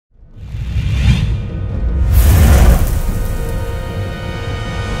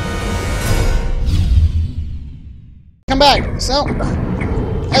back. So,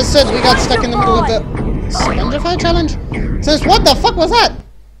 as said, we got stuck in the middle of the Spongify challenge. Since what the fuck was that?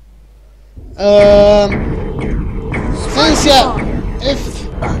 Since yeah, if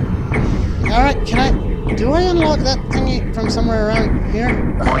alright, do I unlock that thingy from somewhere around here?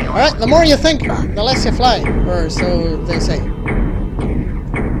 Alright, the more you think, the less you fly, or so they say.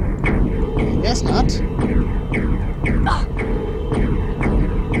 I guess not.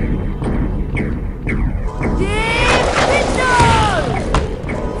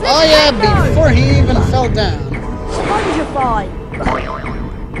 Oh yeah, before he even fell down. Spongify.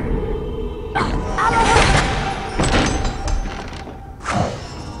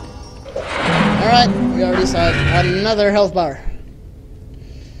 Alright, we already saw it. Another health bar.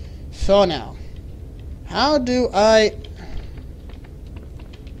 So now, how do I...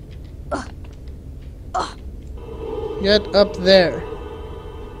 get up there?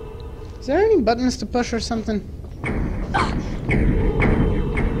 Is there any buttons to push or something?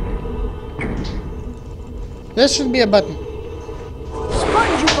 This should be a button.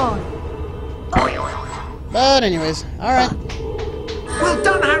 Spongify. But anyways, alright. Well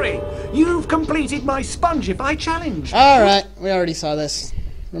done, Harry! You've completed my Spongify challenge. Alright, we already saw this.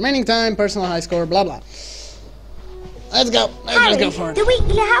 Remaining time, personal high score, blah blah. Let's go. Let's go for it. The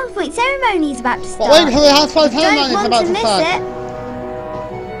weekly House Week ceremony is about to start. The weekly House Week ceremony is Don't about want to to start. miss it.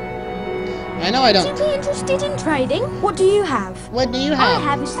 I know I don't. Would you be interested in trading? What do you have? What do you I have?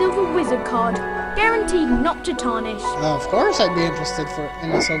 have a silver wizard card, guaranteed not to tarnish. Of course I'd be interested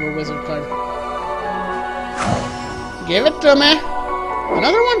in a silver wizard card. Give it to me.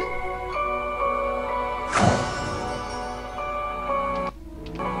 Another one?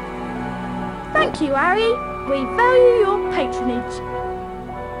 Thank you, Harry. We value your patronage.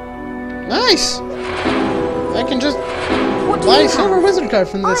 Nice. I can just What do buy you a silver have? wizard card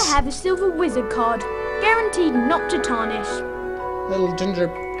from I this have a silver wizard card, guaranteed not to tarnish. little ginger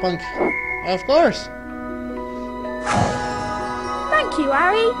punk. Of course. Thank you,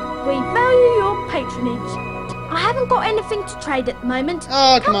 Harry. We value your patronage. I haven't got anything to trade at the moment.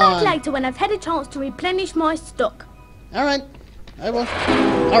 Oh, come back on. later when I've had a chance to replenish my stock. Alright. I will.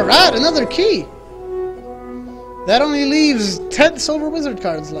 Alright, another key. That only leaves 10 silver wizard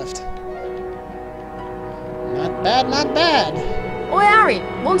cards left. Not bad, not bad. Oi, Harry,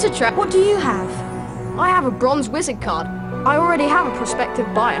 want to trade? What do you have? I have a bronze wizard card. I already have a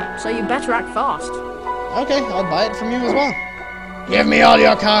prospective buyer, so you better act fast. Okay, I'll buy it from you as well. Give me all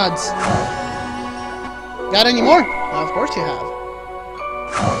your cards. Got any more? Of course you have.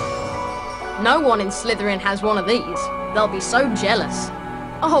 No one in Slytherin has one of these. They'll be so jealous.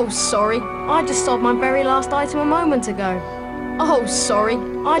 Oh, sorry. I just sold my very last item a moment ago. Oh, sorry.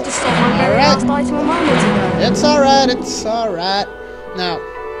 I just sold my very last item a moment ago. It's alright, it's alright. Now,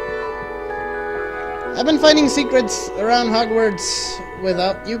 I've been finding secrets around Hogwarts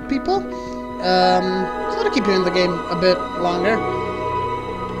without you people. So to keep you in the game a bit longer.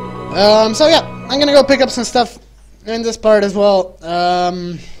 So yeah, I'm gonna go pick up some stuff in this part as well.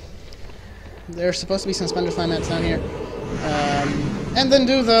 There's supposed to be some Spongify mats down here. And then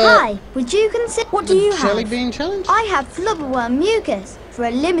do the... Hi, would you consider... What do you Jelly have? Bean Challenge? I have flubberworm mucus for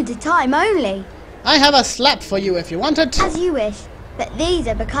a limited time only. I have a slap for you if you want it. As you wish, but these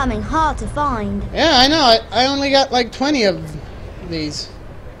are becoming hard to find. Yeah, I know. I only got like 20 of these.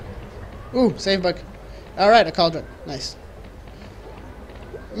 Ooh, save book. Alright, a cauldron. Nice.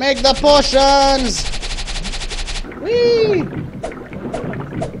 Make the potions! Whee!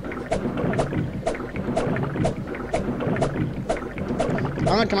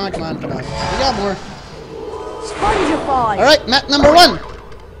 Come on, come on, come on, come on. We got more. Spongify. Alright, map number 1.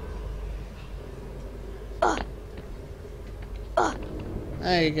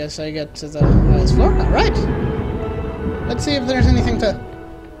 I guess I get to the highest floor. Alright. Let's see if there's anything to...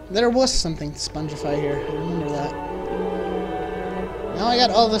 There was something to Spongify here. I remember that. Now I got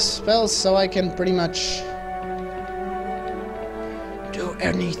all the spells, so I can pretty much... do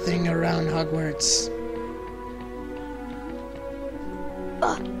anything around Hogwarts.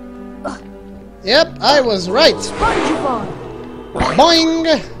 Yep, I was right. Spongify. Boing!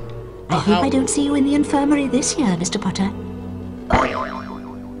 I hope I don't see you in the infirmary this year, Mr. Potter.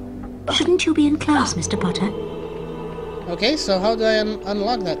 Shouldn't you be in class, Mr. Potter? Okay, so how do I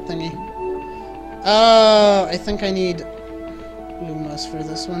unlock that thingy? I think I need Lumos for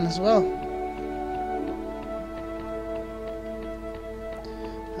this one as well.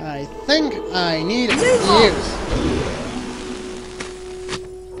 I think I need you.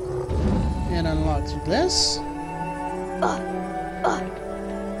 It unlocks this.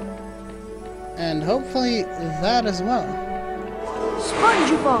 And hopefully that as well.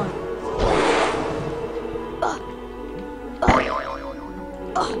 Spongify.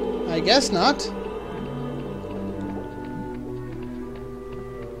 I guess not.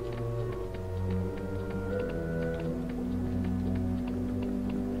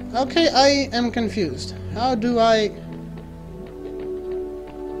 Okay, I am confused. How do I...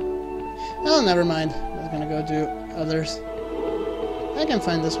 Oh, never mind. I was gonna go do others. I can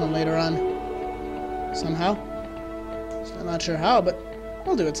find this one later on. Somehow. Still not sure how, but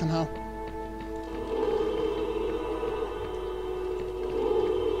we'll do it somehow.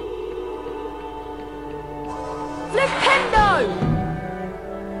 Flipendo!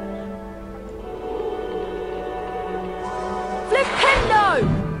 Flipendo!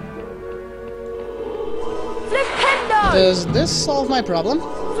 Flipendo! Does this solve my problem?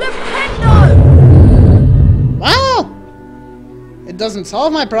 Flipendo! Wow! It doesn't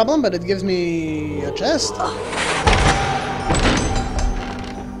solve my problem, but it gives me a chest.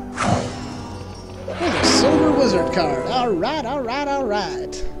 With a silver wizard card. Alright, alright,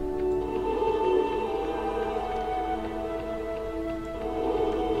 alright.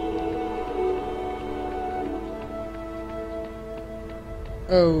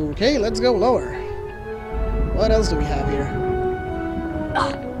 Okay, let's go lower. What else do we have here?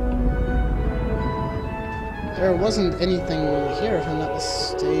 There wasn't anything here, if I'm not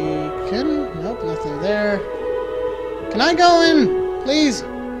mistaken. Nope, nothing there. Can I go in? Please?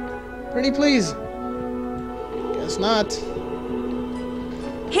 Pretty please. Guess not.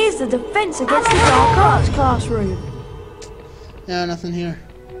 Here's the defense against the dark arts classroom. Yeah, nothing here.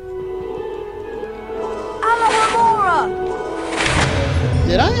 Alohomora!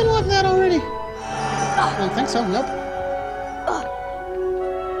 Did I unlock that already? I don't think so. Nope.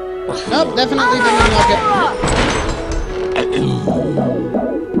 Nope, definitely didn't unlock it.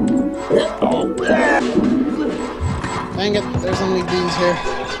 Dang it, there's only beans here.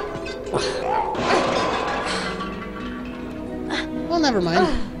 Well, never mind.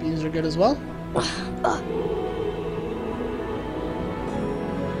 Beans are good as well.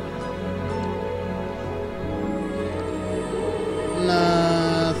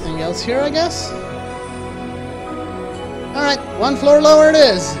 Nothing else here, I guess? Alright, one floor lower it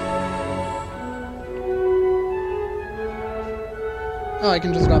is. Oh, I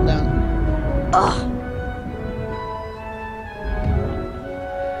can just drop down.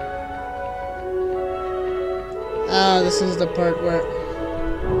 Ah, this is the part where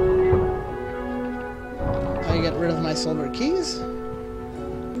I get rid of my silver keys.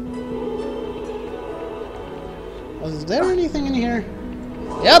 Was there anything in here?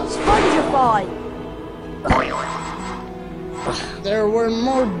 Yep! Spongify! There were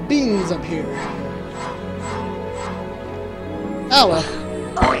more beans up here. Oh well.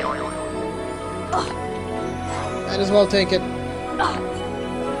 Might as well take it.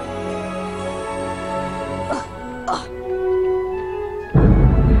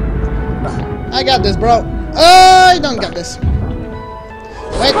 I got this, bro. I don't got this.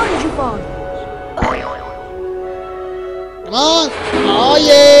 Wait. Come on. Oh,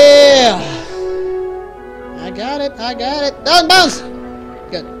 yeah. I got it. I got it. Don't bounce.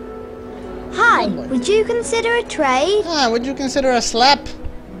 Good. Hi, would you consider a trade? Ah, would you consider a slap?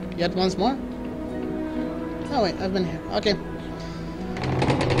 Yet once more? Oh, wait. I've been here. Okay.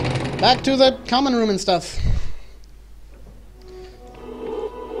 Back to the common room and stuff.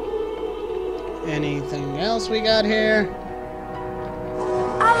 Anything else we got here?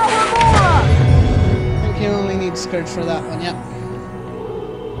 I think you only need skirts for that one, yep.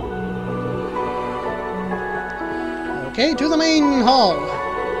 Okay, to the main hall.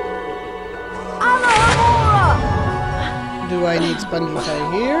 Do I need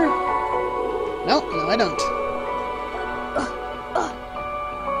Spongify here? No, I don't.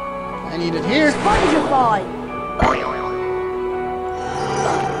 I need it here. Spongify!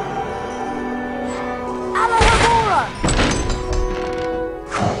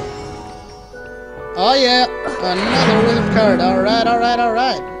 Oh yeah, another wizard card. Alright, alright,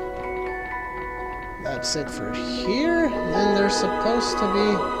 alright. That's it for here. Then there's supposed to be,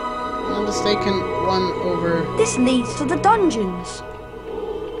 if I'm not mistaken, one over This leads to the dungeons.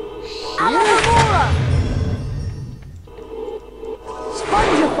 here.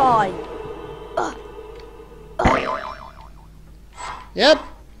 Spongify! Yep.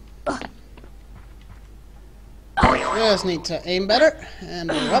 Just need to aim better, and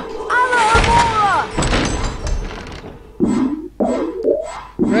we're up.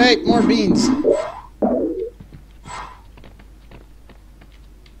 Great, more beans.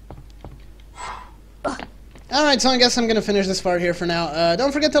 Alright, so I guess I'm gonna finish this part here for now.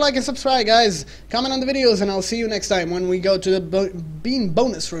 Don't forget to like and subscribe, guys. Comment on the videos, and I'll see you next time when we go to the bean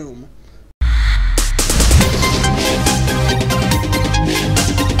bonus room.